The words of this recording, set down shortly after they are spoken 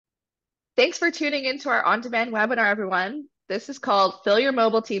Thanks for tuning into our on-demand webinar, everyone. This is called Fill Your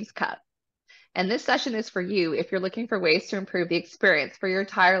Mobile Team's Cup. And this session is for you if you're looking for ways to improve the experience for your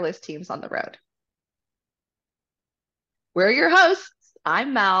tireless teams on the road. We're your hosts.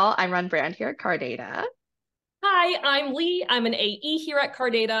 I'm Mel. I run brand here at Cardata. Hi, I'm Lee. I'm an AE here at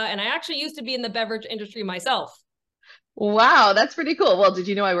Cardata, and I actually used to be in the beverage industry myself. Wow, that's pretty cool. Well, did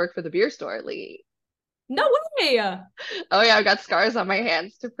you know I work for the beer store, Lee? No way! Oh yeah, I've got scars on my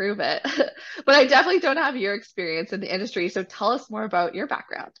hands to prove it. But I definitely don't have your experience in the industry, so tell us more about your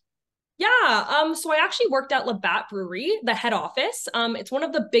background. So I actually worked at Labatt Brewery, the head office. It's one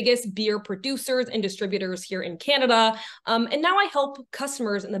of the biggest beer producers and distributors here in Canada. And now I help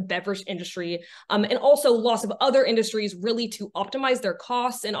customers in the beverage industry, and also lots of other industries really to optimize their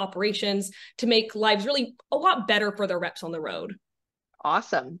costs and operations to make lives really a lot better for their reps on the road.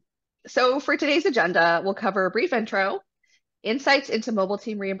 Awesome. So for today's agenda, we'll cover a brief intro, insights into mobile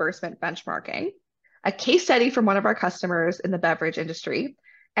team reimbursement benchmarking, a case study from one of our customers in the beverage industry,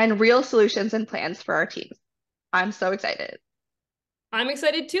 and real solutions and plans for our teams. I'm so excited. I'm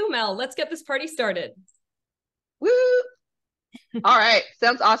excited too, Mel. Let's get this party started. Woo! All right,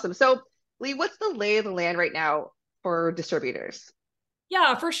 sounds awesome. So, Lee, what's the lay of the land right now for distributors?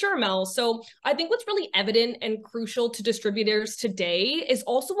 Yeah, for sure, Mel. So I think what's really evident and crucial to distributors today is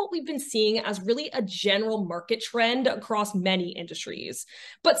also what we've been seeing as really a general market trend across many industries.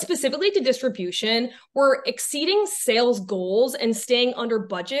 But specifically to distribution, we're exceeding sales goals and staying under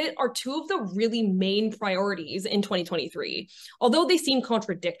budget are two of the really main priorities in 2023. Although they seem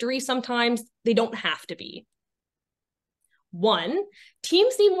contradictory sometimes, they don't have to be. One,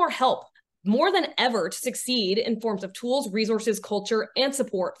 teams need more help more than ever to succeed in forms of tools, resources, culture, and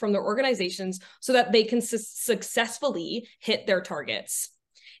support from their organizations so that they can successfully hit their targets.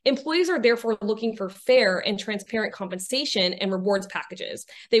 Employees are therefore looking for fair and transparent compensation and rewards packages.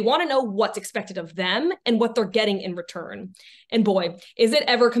 They want to know what's expected of them and what they're getting in return. And boy, is it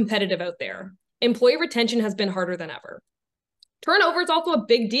ever competitive out there. Employee retention has been harder than ever. Turnover is also a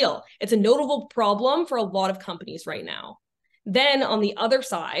big deal. It's a notable problem for a lot of companies right now. Then on the other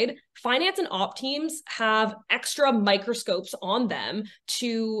side, finance and op teams have extra microscopes on them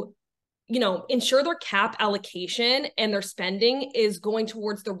to, ensure their cap allocation and their spending is going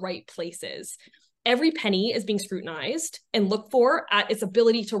towards the right places. Every penny is being scrutinized and looked for at its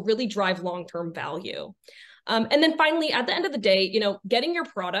ability to really drive long-term value. And then finally, at the end of the day, getting your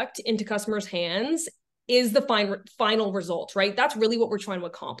product into customers' hands is the final result, right? That's really what we're trying to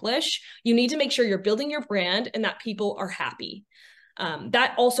accomplish. You need to make sure you're building your brand and that people are happy.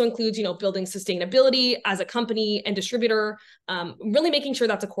 That also includes, building sustainability as a company and distributor, really making sure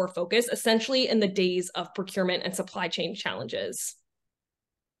that's a core focus, essentially in the days of procurement and supply chain challenges.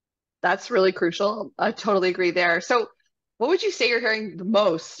 That's really crucial. I totally agree there. So, what would you say you're hearing the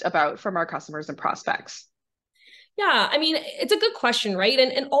most about from our customers and prospects? Yeah, I mean, it's a good question, right?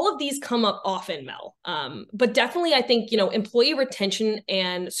 And all of these come up often, Mel. But definitely, I think, employee retention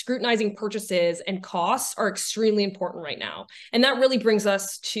and scrutinizing purchases and costs are extremely important right now. And that really brings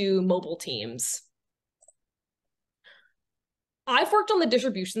us to mobile teams. I've worked on the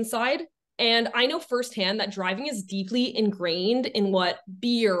distribution side, and I know firsthand that driving is deeply ingrained in what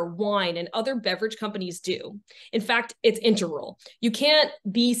beer, wine, and other beverage companies do. In fact, it's integral. You can't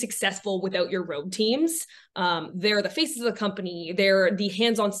be successful without your road teams. They're the faces of the company, they're the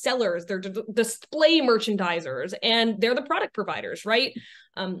hands-on sellers, they're display merchandisers, and they're the product providers, right?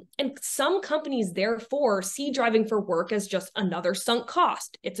 And some companies, therefore, see driving for work as just another sunk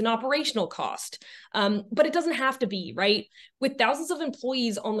cost. It's an operational cost. But it doesn't have to be, right? With thousands of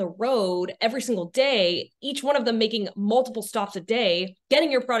employees on the road every single day, each one of them making multiple stops a day, getting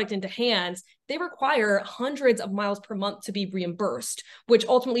your product into hands, they require hundreds of miles per month to be reimbursed, which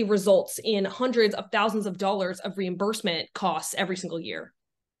ultimately results in hundreds of thousands of dollars of reimbursement costs every single year.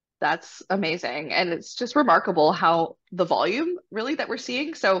 That's amazing. And it's just remarkable how the volume really that we're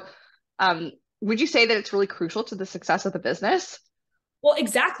seeing. So, um, would you say that it's really crucial to the success of the business? Well,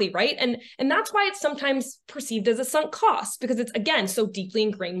 exactly, right? And that's why it's sometimes perceived as a sunk cost because it's again so deeply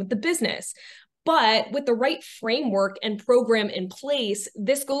ingrained with the business. But with the right framework and program in place,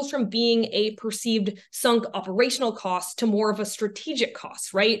 this goes from being a perceived sunk operational cost to more of a strategic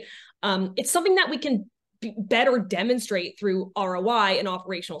cost, right? It's something that we can better demonstrate through ROI and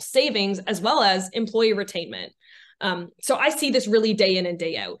operational savings, as well as employee retainment. So I see this really day in and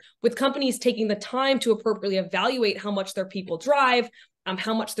day out with companies taking the time to appropriately evaluate how much their people drive,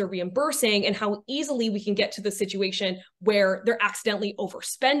 how much they're reimbursing, and how easily we can get to the situation where they're accidentally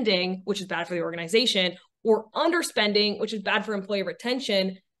overspending, which is bad for the organization, or underspending, which is bad for employee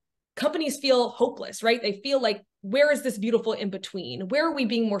retention. Companies feel hopeless, right? They feel like where is this beautiful in between? Where are we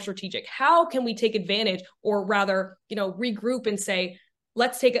being more strategic? How can we take advantage, or rather, regroup and say,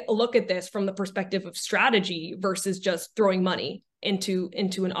 let's take a look at this from the perspective of strategy versus just throwing money into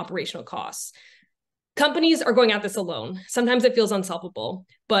an operational cost. Companies are going at this alone. Sometimes it feels unsolvable,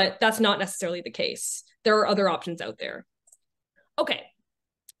 but that's not necessarily the case. There are other options out there. Okay,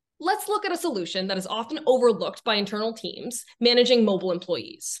 let's look at a solution that is often overlooked by internal teams managing mobile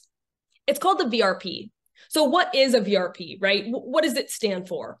employees. It's called the VRP. So what is a VRP, right? What does it stand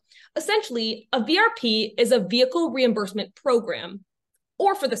for? Essentially, a VRP is a vehicle reimbursement program,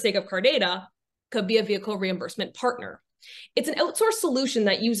 or for the sake of Cardata, could be a vehicle reimbursement partner. It's an outsourced solution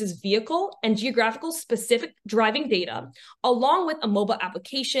that uses vehicle and geographical specific driving data, along with a mobile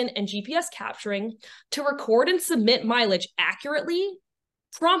application and GPS capturing, to record and submit mileage accurately,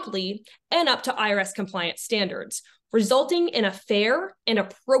 promptly, and up to IRS compliant standards, resulting in a fair and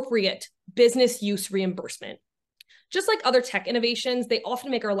appropriate business use reimbursement. Just like other tech innovations, they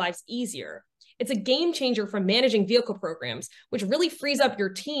often make our lives easier. It's a game changer for managing vehicle programs, which really frees up your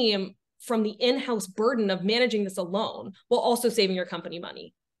team from the in-house burden of managing this alone, while also saving your company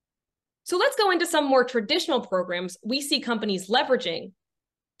money. So let's go into some more traditional programs we see companies leveraging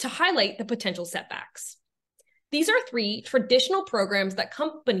to highlight the potential setbacks. These are 3 traditional programs that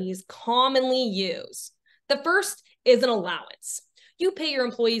companies commonly use. The first is an allowance. You pay your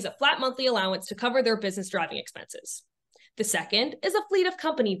employees a flat monthly allowance to cover their business driving expenses. The second is a fleet of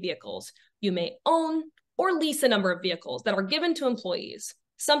company vehicles. You may own or lease a number of vehicles that are given to employees,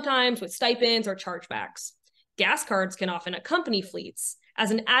 sometimes with stipends or chargebacks. Gas cards can often accompany fleets as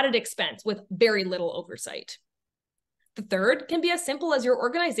an added expense with very little oversight. The third can be as simple as your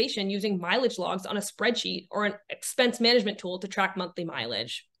organization using mileage logs on a spreadsheet or an expense management tool to track monthly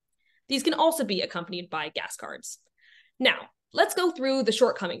mileage. These can also be accompanied by gas cards. Now, let's go through the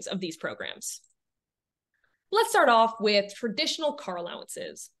shortcomings of these programs. Let's start off with traditional car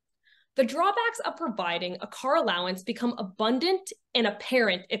allowances. The drawbacks of providing a car allowance become abundant and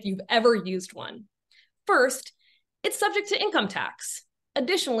apparent if you've ever used one. First, it's subject to income tax.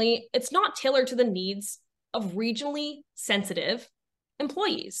 Additionally, it's not tailored to the needs of regionally sensitive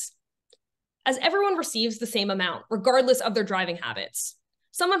employees, as everyone receives the same amount, regardless of their driving habits.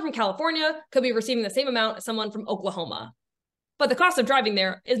 Someone from California could be receiving the same amount as someone from Oklahoma, but the cost of driving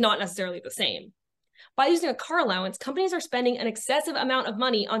there is not necessarily the same. By using a car allowance, companies are spending an excessive amount of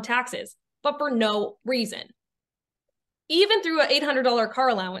money on taxes, but for no reason. Even through an $800 car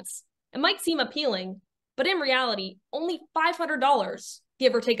allowance, it might seem appealing, but in reality, only $500,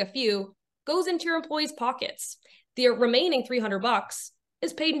 give or take a few, goes into your employees' pockets. The remaining $300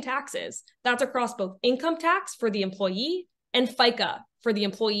 is paid in taxes. That's across both income tax for the employee and FICA for the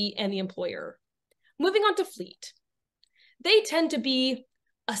employee and the employer. Moving on to fleet. They tend to be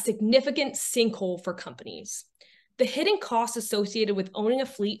a significant sinkhole for companies. The hidden costs associated with owning a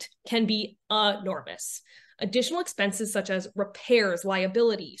fleet can be enormous. Additional expenses such as repairs,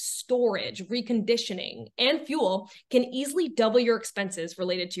 liability, storage, reconditioning, and fuel can easily double your expenses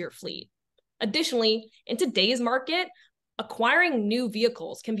related to your fleet. Additionally, in today's market, acquiring new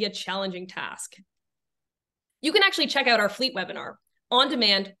vehicles can be a challenging task. You can actually check out our fleet webinar on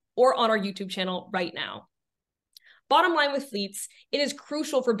demand or on our YouTube channel right now. Bottom line with fleets, it is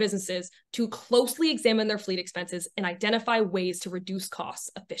crucial for businesses to closely examine their fleet expenses and identify ways to reduce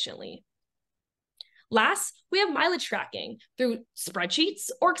costs efficiently. Last, we have mileage tracking through spreadsheets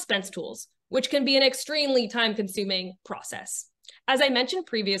or expense tools, which can be an extremely time-consuming process. As I mentioned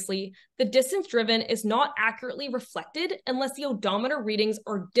previously, the distance driven is not accurately reflected unless the odometer readings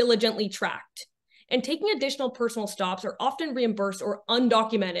are diligently tracked. And taking additional personal stops are often reimbursed or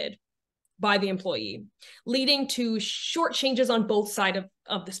undocumented by the employee, leading to short changes on both sides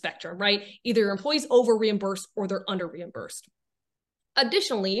of the spectrum, right? Either your employees over reimbursed or they're under reimbursed.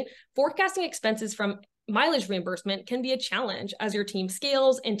 Additionally, forecasting expenses from mileage reimbursement can be a challenge as your team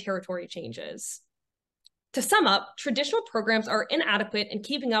scales and territory changes. To sum up, traditional programs are inadequate in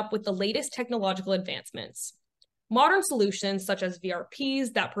keeping up with the latest technological advancements. Modern solutions such as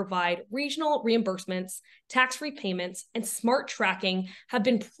VRPs that provide regional reimbursements, tax-free payments, and smart tracking have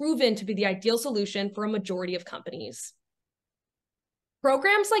been proven to be the ideal solution for a majority of companies.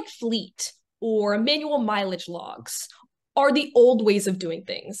 Programs like Fleet or manual mileage logs are the old ways of doing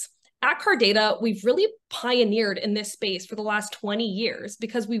things. At Cardata, we've really pioneered in this space for the last 20 years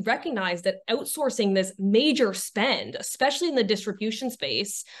because we recognize that outsourcing this major spend, especially in the distribution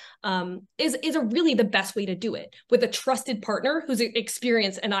space, is really the best way to do it with a trusted partner who's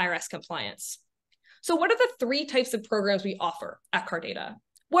experienced in IRS compliance. So what are the 3 types of programs we offer at Cardata?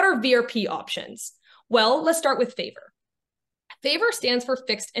 What are VRP options? Well, let's start with Favor. Favor stands for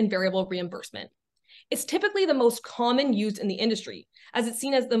Fixed and Variable Reimbursement. It's typically the most common used in the industry, as it's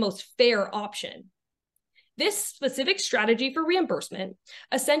seen as the most fair option. This specific strategy for reimbursement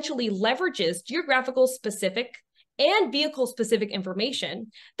essentially leverages geographical specific and vehicle specific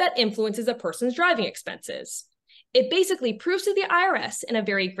information that influences a person's driving expenses. It basically proves to the IRS in a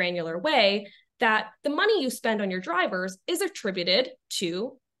very granular way that the money you spend on your drivers is attributed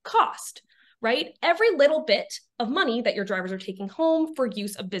to cost, right? Every little bit of money that your drivers are taking home for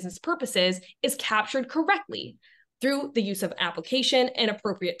use of business purposes is captured correctly through the use of application and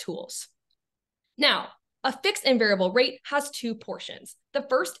appropriate tools. Now, a fixed and variable rate has two portions. The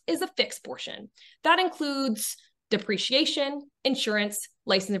first is a fixed portion. That includes depreciation, insurance,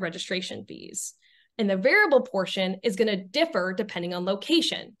 license and registration fees. And the variable portion is going to differ depending on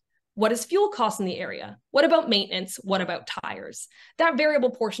location. What is fuel cost in the area? What about maintenance? What about tires? That variable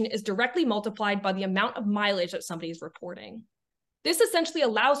portion is directly multiplied by the amount of mileage that somebody is reporting. This essentially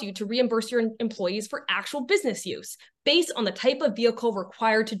allows you to reimburse your employees for actual business use based on the type of vehicle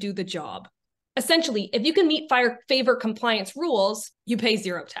required to do the job. Essentially, if you can meet favor compliance rules, you pay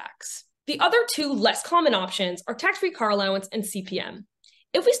zero tax. The other two less common options are tax-free car allowance and CPM.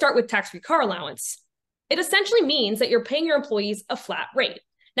 If we start with tax-free car allowance, it essentially means that you're paying your employees a flat rate.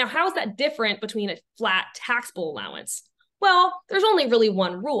 Now, how is that different between a flat taxable allowance? Well, there's only really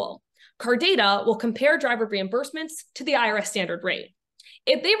one rule. Cardata will compare driver reimbursements to the IRS standard rate.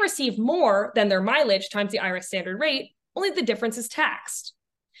 If they receive more than their mileage times the IRS standard rate, only the difference is taxed.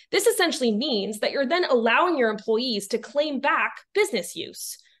 This essentially means that you're then allowing your employees to claim back business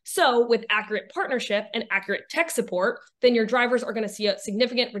use. So with accurate partnership and accurate tech support, then your drivers are going to see a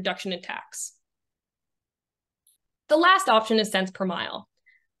significant reduction in tax. The last option is cents per mile.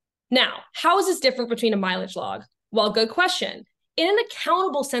 Now, how is this different between a mileage log? Well, good question. In an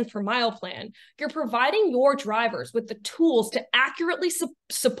accountable cents per mile plan, you're providing your drivers with the tools to accurately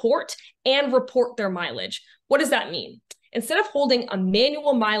support and report their mileage. What does that mean? Instead of holding a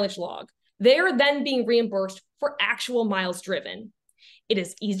manual mileage log, they are then being reimbursed for actual miles driven. It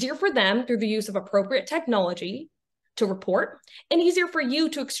is easier for them through the use of appropriate technology to report, and easier for you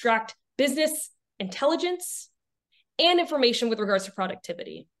to extract business intelligence and information with regards to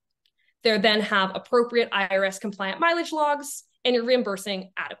productivity. They then have appropriate IRS compliant mileage logs, and you're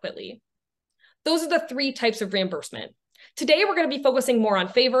reimbursing adequately. Those are the three types of reimbursement. Today, we're going to be focusing more on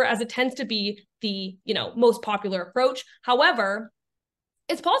favor, as it tends to be the most popular approach. However,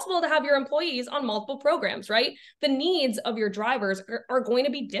 it's possible to have your employees on multiple programs, right? The needs of your drivers are going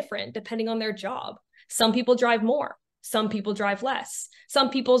to be different depending on their job. Some people drive more. Some people drive less. Some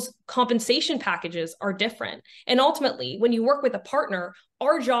people's compensation packages are different. And ultimately, when you work with a partner,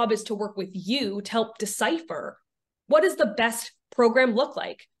 our job is to work with you to help decipher what does the best program look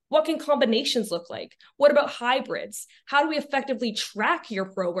like? What can combinations look like? What about hybrids? How do we effectively track your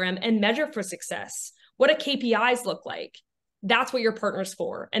program and measure for success? What do KPIs look like? That's what your partner's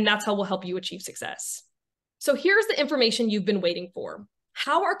for, and that's how we'll help you achieve success. So here's the information you've been waiting for.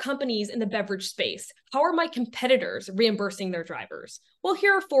 How are companies in the beverage space? How are my competitors reimbursing their drivers? Well,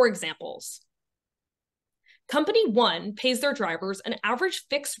 here are 4 examples. Company 1 pays their drivers an average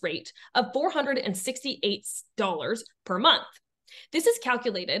fixed rate of $468 per month. This is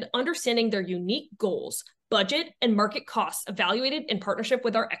calculated understanding their unique goals, budget, and market costs evaluated in partnership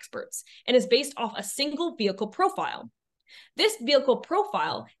with our experts, and is based off a single vehicle profile. This vehicle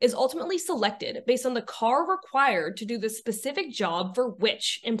profile is ultimately selected based on the car required to do the specific job for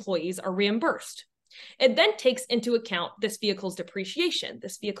which employees are reimbursed. It then takes into account this vehicle's depreciation,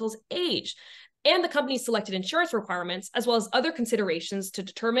 this vehicle's age, and the company's selected insurance requirements, as well as other considerations to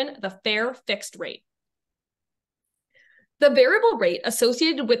determine the fair fixed rate. The variable rate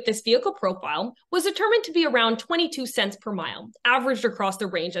associated with this vehicle profile was determined to be around 22 cents per mile, averaged across the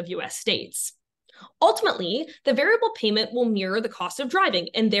range of US states. Ultimately, the variable payment will mirror the cost of driving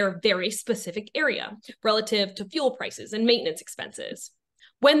in their very specific area relative to fuel prices and maintenance expenses.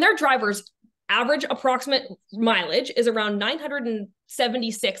 When their drivers' average approximate mileage is around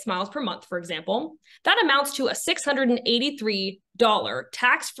 976 miles per month, for example, that amounts to a $683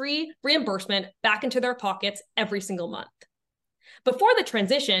 tax-free reimbursement back into their pockets every single month. Before the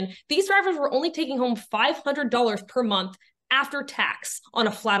transition, these drivers were only taking home $500 per month after tax on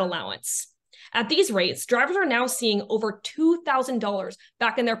a flat allowance. At these rates, drivers are now seeing over $2,000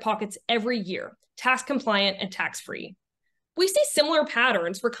 back in their pockets every year, tax compliant and tax-free. We see similar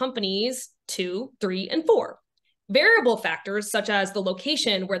patterns for companies 2, 3, and 4. Variable factors such as the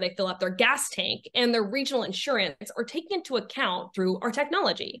location where they fill up their gas tank and their regional insurance are taken into account through our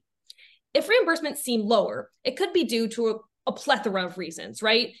technology. If reimbursements seem lower, it could be due to a plethora of reasons,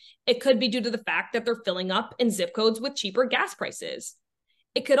 right? It could be due to the fact that they're filling up in zip codes with cheaper gas prices.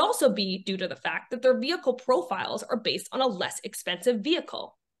 It could also be due to the fact that their vehicle profiles are based on a less expensive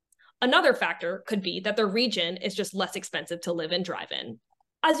vehicle. Another factor could be that their region is just less expensive to live and drive in.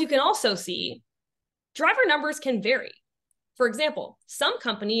 As you can also see, driver numbers can vary. For example, some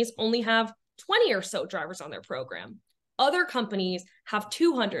companies only have 20 or so drivers on their program. Other companies have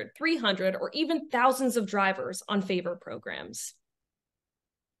 200, 300, or even thousands of drivers on favor programs.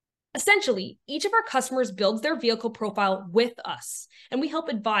 Essentially, each of our customers builds their vehicle profile with us, and we help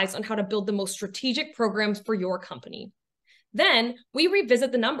advise on how to build the most strategic programs for your company. Then we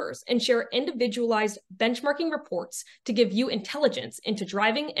revisit the numbers and share individualized benchmarking reports to give you intelligence into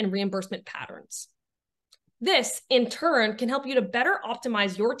driving and reimbursement patterns. This, in turn, can help you to better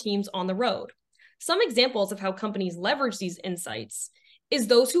optimize your teams on the road. Some examples of how companies leverage these insights is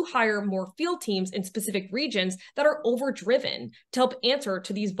those who hire more field teams in specific regions that are overdriven to help answer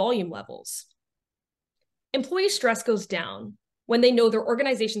to these volume levels. Employee stress goes down when they know their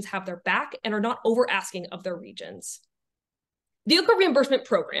organizations have their back and are not over-asking of their regions. Vehicle reimbursement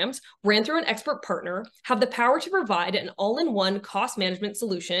programs ran through an expert partner have the power to provide an all-in-one cost management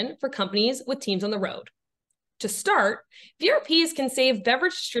solution for companies with teams on the road. To start, VRPs can save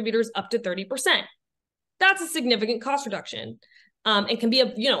beverage distributors up to 30%. That's a significant cost reduction. It can be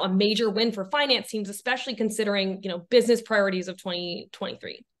a major win for finance teams, especially considering business priorities of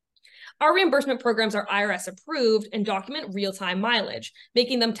 2023. Our reimbursement programs are IRS approved and document real-time mileage,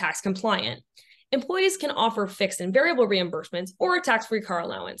 making them tax compliant. Employees can offer fixed and variable reimbursements or a tax-free car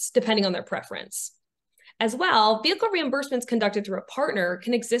allowance, depending on their preference. As well, vehicle reimbursements conducted through a partner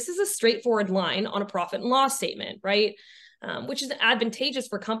can exist as a straightforward line on a profit and loss statement, right? Which is advantageous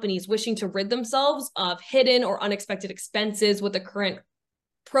for companies wishing to rid themselves of hidden or unexpected expenses with the current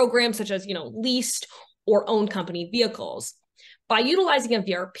program, such as leased or owned company vehicles. By utilizing a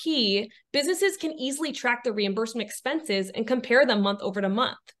VRP, businesses can easily track their reimbursement expenses and compare them month over to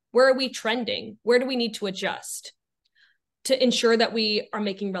month. Where are we trending? Where do we need to adjust to ensure that we are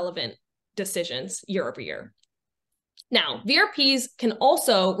making relevant decisions year over year? Now, VRPs can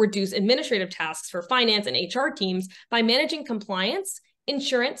also reduce administrative tasks for finance and HR teams by managing compliance,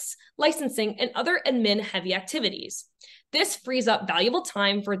 insurance, licensing, and other admin-heavy activities. This frees up valuable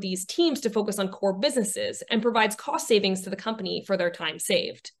time for these teams to focus on core businesses and provides cost savings to the company for their time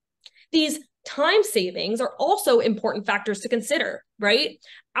saved. These time savings are also important factors to consider, right?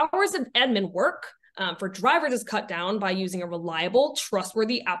 Hours of admin work for drivers is cut down by using a reliable,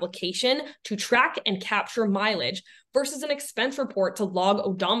 trustworthy application to track and capture mileage versus an expense report to log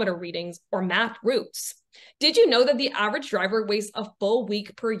odometer readings or map routes. Did you know that the average driver wastes a full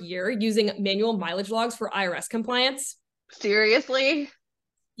week per year using manual mileage logs for IRS compliance? Seriously?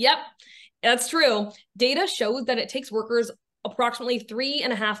 Yep, that's true. Data shows that it takes workers approximately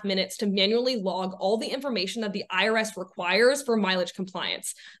 3.5 minutes to manually log all the information that the IRS requires for mileage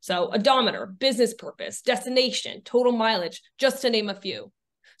compliance. So odometer, business purpose, destination, total mileage, just to name a few.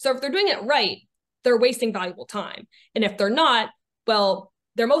 So if they're doing it right, they're wasting valuable time. And if they're not, well,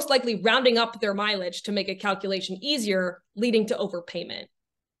 they're most likely rounding up their mileage to make a calculation easier, leading to overpayment.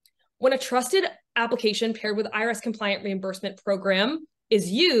 When a trusted application paired with IRS compliant reimbursement program is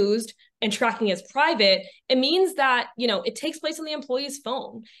used and tracking is private, it means that, it takes place on the employee's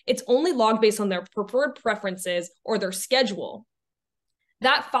phone. It's only logged based on their preferred preferences or their schedule.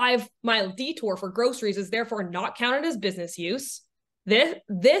 That 5-mile detour for groceries is therefore not counted as business use.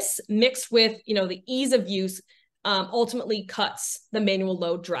 This mixed with, the ease of use ultimately cuts the manual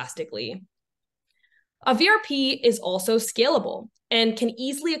load drastically. A VRP is also scalable and can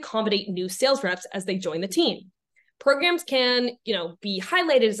easily accommodate new sales reps as they join the team. Programs can, be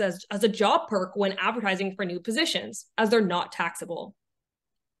highlighted as a job perk when advertising for new positions, as they're not taxable.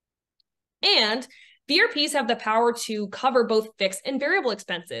 And VRPs have the power to cover both fixed and variable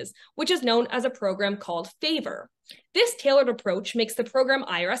expenses, which is known as a program called Favor. This tailored approach makes the program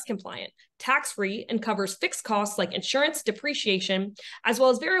IRS compliant, tax-free, and covers fixed costs like insurance, depreciation, as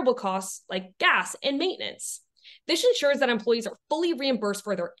well as variable costs like gas and maintenance. This ensures that employees are fully reimbursed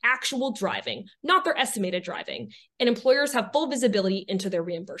for their actual driving, not their estimated driving, and employers have full visibility into their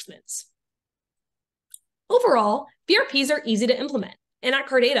reimbursements. Overall, VRPs are easy to implement, and at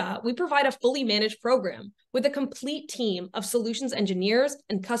Cardata, we provide a fully managed program with a complete team of solutions engineers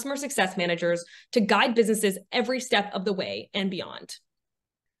and customer success managers to guide businesses every step of the way and beyond.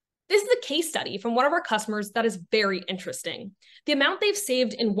 This is a case study from one of our customers that is very interesting. The amount they've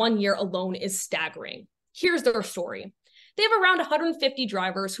saved in 1 year alone is staggering. Here's their story. They have around 150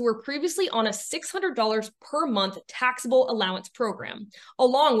 drivers who were previously on a $600 per month taxable allowance program,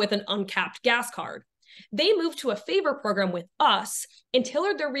 along with an uncapped gas card. They moved to a favor program with us and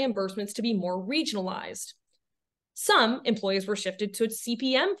tailored their reimbursements to be more regionalized. Some employees were shifted to a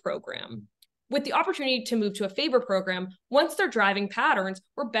CPM program, with the opportunity to move to a favor program once their driving patterns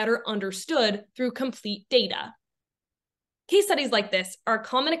were better understood through complete data. Case studies like this are a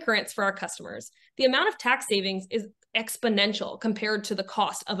common occurrence for our customers. The amount of tax savings is exponential compared to the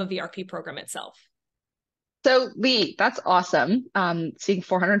cost of a VRP program itself. So Lee, that's awesome. Seeing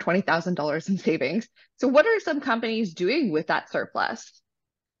 $420,000 in savings. So what are some companies doing with that surplus?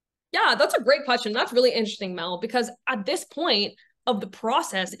 Yeah, that's a great question. That's really interesting, Mel, because at this point of the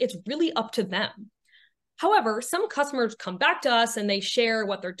process, it's really up to them. However, some customers come back to us and they share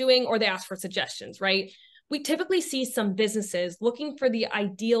what they're doing or they ask for suggestions, right? We typically see some businesses looking for the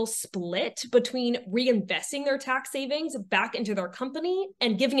ideal split between reinvesting their tax savings back into their company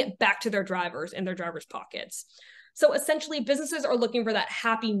and giving it back to their drivers in their drivers' pockets. So essentially, businesses are looking for that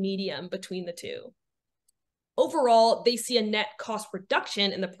happy medium between the two. Overall, they see a net cost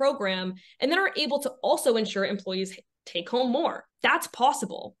reduction in the program and then are able to also ensure employees take home more. That's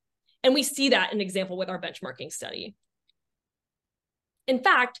possible. And we see that in an example with our benchmarking study. In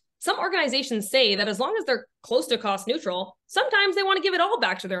fact, some organizations say that as long as they're close to cost neutral, sometimes they want to give it all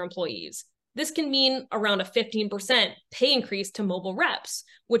back to their employees. This can mean around a 15% pay increase to mobile reps,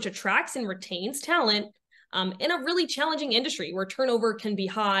 which attracts and retains talent in a really challenging industry where turnover can be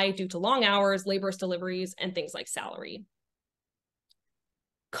high due to long hours, laborious deliveries, and things like salary.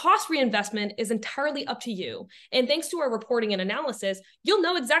 Cost reinvestment is entirely up to you. And thanks to our reporting and analysis, you'll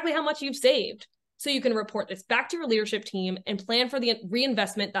know exactly how much you've saved. So you can report this back to your leadership team and plan for the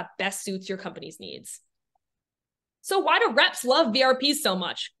reinvestment that best suits your company's needs. So why do reps love VRPs so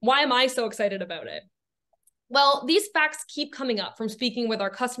much? Why am I so excited about it? Well, these facts keep coming up from speaking with our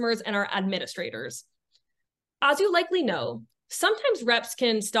customers and our administrators. As you likely know, sometimes reps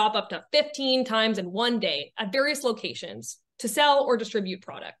can stop up to 15 times in one day at various locations to sell or distribute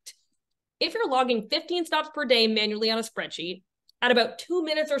product. If you're logging 15 stops per day manually on a spreadsheet, at about 2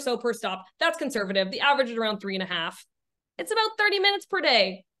 minutes or so per stop, that's conservative. The average is around 3.5. It's about 30 minutes per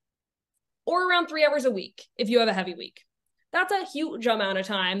day, or around 3 hours a week if you have a heavy week. That's a huge amount of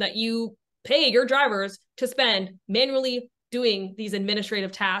time that you pay your drivers to spend manually doing these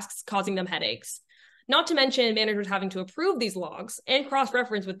administrative tasks, causing them headaches. Not to mention managers having to approve these logs and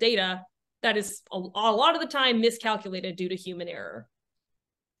cross-reference with data that is a lot of the time miscalculated due to human error.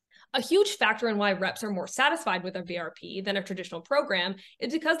 A huge factor in why reps are more satisfied with a VRP than a traditional program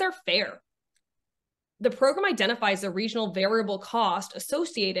is because they're fair. The program identifies the regional variable cost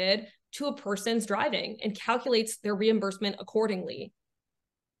associated to a person's driving and calculates their reimbursement accordingly.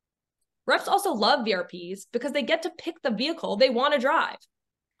 Reps also love VRPs because they get to pick the vehicle they want to drive.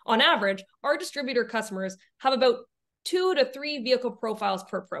 On average, our distributor customers have about 2 to 3 vehicle profiles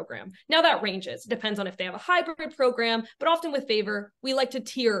per program. Now that ranges, it depends on if they have a hybrid program, but often with favor, we like to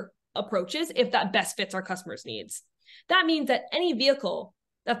tier approaches if that best fits our customers' needs. That means that any vehicle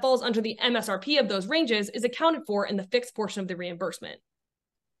that falls under the MSRP of those ranges is accounted for in the fixed portion of the reimbursement.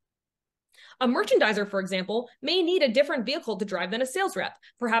 A merchandiser, for example, may need a different vehicle to drive than a sales rep.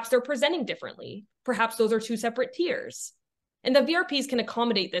 Perhaps they're presenting differently. Perhaps those are 2 separate tiers. And the VRPs can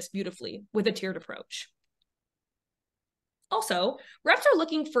accommodate this beautifully with a tiered approach. Also, reps are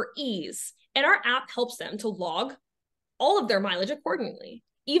looking for ease, and our app helps them to log all of their mileage accordingly,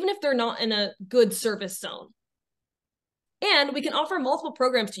 even if they're not in a good service zone. And we can offer multiple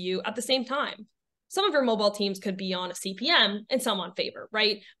programs to you at the same time. Some of your mobile teams could be on a CPM and some on favor,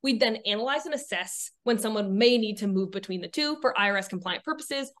 right? We'd then analyze and assess when someone may need to move between the two for IRS compliant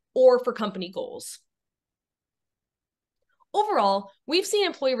purposes or for company goals. Overall, we've seen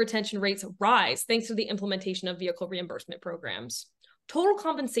employee retention rates rise thanks to the implementation of vehicle reimbursement programs. Total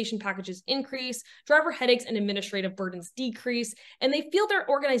compensation packages increase, driver headaches and administrative burdens decrease, and they feel their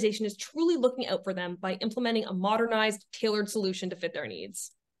organization is truly looking out for them by implementing a modernized, tailored solution to fit their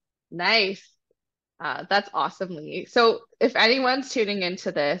needs. Nice. That's awesome, Lee. So if anyone's tuning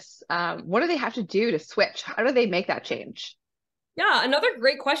into this, what do they have to do to switch? How do they make that change? Yeah, another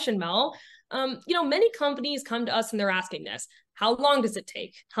great question, Mel. Many companies come to us and they're asking this. How long does it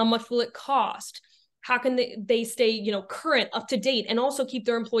take? How much will it cost? How can they stay, current, up to date, and also keep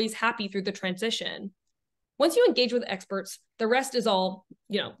their employees happy through the transition? Once you engage with experts, the rest is all,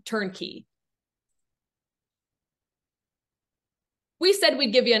 turnkey. We said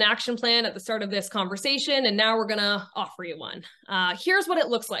we'd give you an action plan at the start of this conversation, and now we're going to offer you one. Here's what it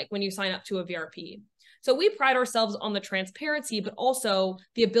looks like when you sign up to a VRP. So we pride ourselves on the transparency, but also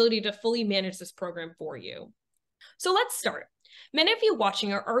the ability to fully manage this program for you. So let's start. Many of you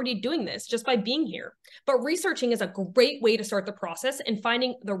watching are already doing this just by being here, but researching is a great way to start the process and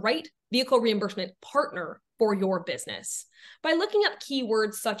finding the right vehicle reimbursement partner for your business. By looking up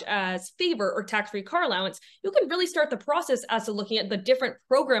keywords such as favor or tax-free car allowance, you can really start the process as to looking at the different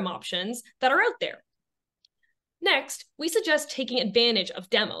program options that are out there. Next, we suggest taking advantage of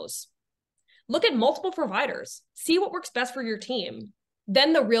demos. Look at multiple providers, see what works best for your team.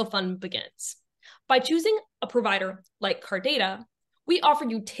 Then the real fun begins. By choosing a provider like Cardata, we offer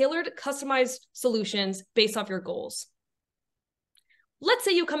you tailored, customized solutions based off your goals. Let's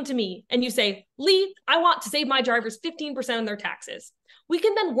say you come to me and you say, Lee, I want to save my drivers 15% on their taxes. We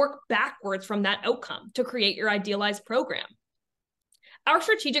can then work backwards from that outcome to create your idealized program. Our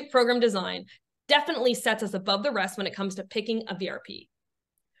strategic program design definitely sets us above the rest when it comes to picking a VRP.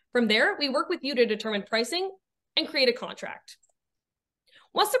 From there, we work with you to determine pricing and create a contract.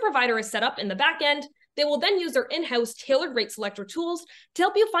 Once the provider is set up in the back end, they will then use their in-house tailored rate selector tools to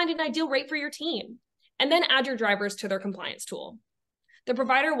help you find an ideal rate for your team, and then add your drivers to their compliance tool. The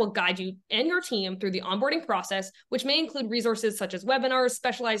provider will guide you and your team through the onboarding process, which may include resources such as webinars,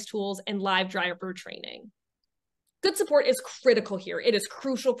 specialized tools, and live driver training. Good support is critical here. It is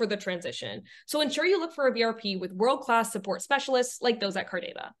crucial for the transition. So ensure you look for a VRP with world-class support specialists like those at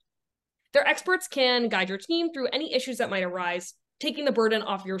Cardata. Their experts can guide your team through any issues that might arise, taking the burden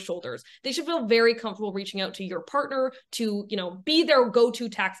off your shoulders. They should feel very comfortable reaching out to your partner to, be their go-to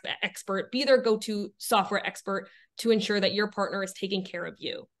tax expert, be their go-to software expert to ensure that your partner is taking care of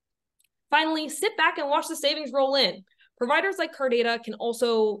you. Finally, sit back and watch the savings roll in. Providers like Cardata can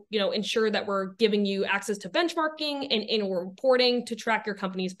also, ensure that we're giving you access to benchmarking and annual reporting to track your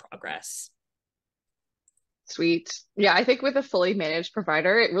company's progress. Sweet. Yeah, I think with a fully managed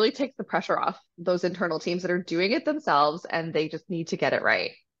provider, it really takes the pressure off those internal teams that are doing it themselves and they just need to get it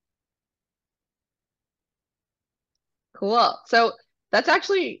right. Cool. So that's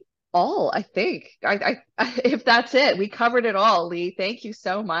actually all, I think. If that's it, we covered it all, Lee. Thank you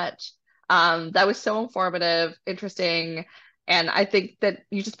so much. That was so informative, interesting, and I think that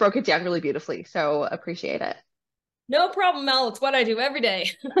you just broke it down really beautifully. So appreciate it. No problem, Mel. It's what I do every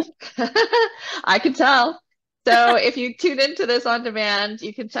day. I can tell. So if you tune into this on demand,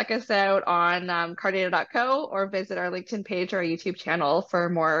 you can check us out on cardata.co or visit our LinkedIn page or our YouTube channel for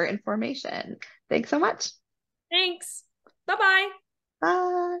more information. Thanks so much. Thanks. Bye-bye.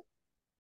 Bye.